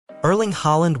Erling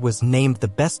Haaland was named the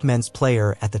best men's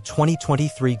player at the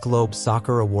 2023 Globe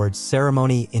Soccer Awards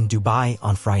ceremony in Dubai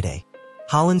on Friday.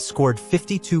 Haaland scored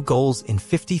 52 goals in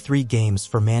 53 games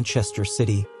for Manchester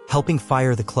City, helping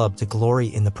fire the club to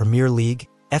glory in the Premier League,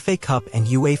 FA Cup and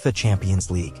UEFA Champions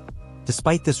League.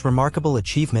 Despite this remarkable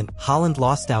achievement, Haaland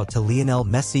lost out to Lionel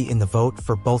Messi in the vote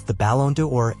for both the Ballon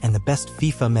d'Or and the Best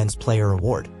FIFA Men's Player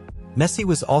award. Messi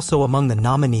was also among the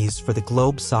nominees for the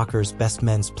Globe Soccer's Best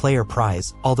Men's Player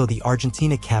prize, although the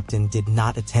Argentina captain did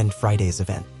not attend Friday's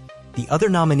event. The other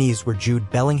nominees were Jude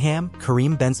Bellingham,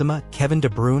 Karim Benzema, Kevin De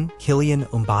Bruyne, Kylian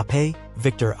Mbappe,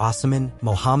 Victor Osimhen,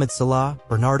 Mohamed Salah,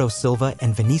 Bernardo Silva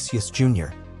and Vinicius Jr.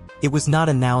 It was not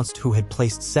announced who had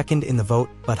placed second in the vote,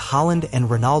 but Haaland and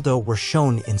Ronaldo were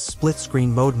shown in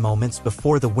split-screen mode moments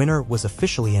before the winner was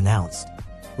officially announced.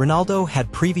 Ronaldo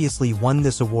had previously won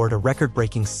this award a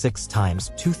record-breaking 6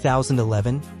 times: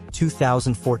 2011,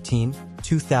 2014,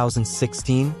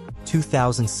 2016,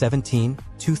 2017,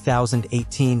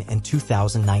 2018 and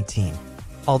 2019.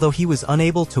 Although he was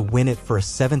unable to win it for a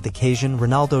 7th occasion,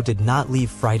 Ronaldo did not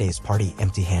leave Friday's party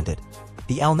empty-handed.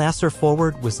 The Al Nassr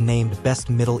forward was named Best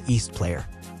Middle East Player.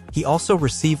 He also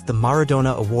received the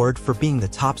Maradona Award for being the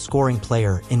top-scoring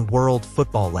player in world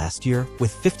football last year,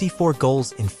 with 54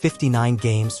 goals in 59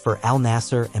 games for Al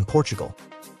Nassr and Portugal.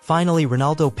 Finally,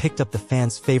 Ronaldo picked up the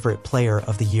fans' favorite Player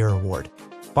of the Year award.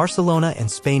 Barcelona and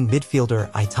Spain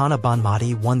midfielder Aitana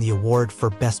Bonmati won the award for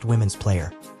Best Women's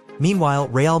Player. Meanwhile,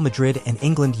 Real Madrid and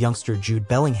England youngster Jude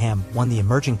Bellingham won the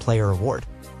Emerging Player award.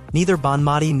 Neither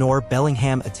Bonmati nor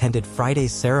Bellingham attended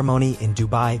Friday's ceremony in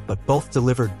Dubai, but both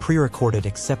delivered pre-recorded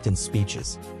acceptance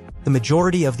speeches. The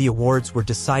majority of the awards were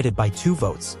decided by 2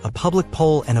 votes, a public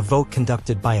poll and a vote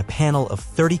conducted by a panel of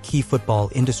 30 key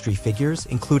football industry figures,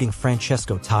 including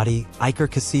Francesco Totti, Iker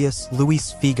Casillas,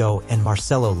 Luis Figo, and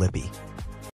Marcelo Lippi.